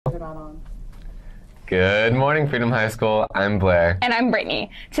not on. Good morning, Freedom High School. I'm Blair. And I'm Brittany.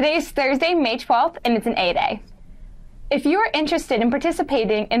 Today is Thursday, May 12th, and it's an A Day. If you are interested in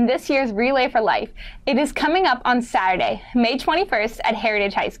participating in this year's Relay for Life, it is coming up on Saturday, May 21st at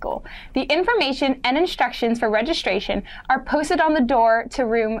Heritage High School. The information and instructions for registration are posted on the door to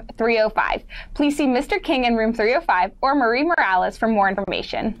room 305. Please see Mr. King in room 305 or Marie Morales for more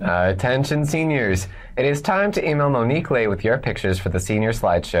information. Attention seniors. It is time to email Monique Lay with your pictures for the senior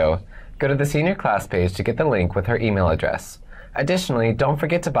slideshow. Go to the senior class page to get the link with her email address. Additionally, don't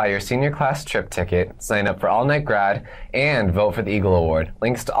forget to buy your senior class trip ticket, sign up for All Night Grad, and vote for the Eagle Award,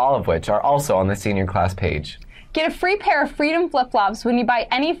 links to all of which are also on the senior class page. Get a free pair of Freedom flip-flops when you buy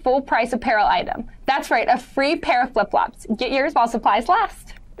any full-price apparel item. That's right, a free pair of flip-flops. Get yours while supplies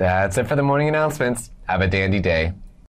last. That's it for the morning announcements. Have a dandy day.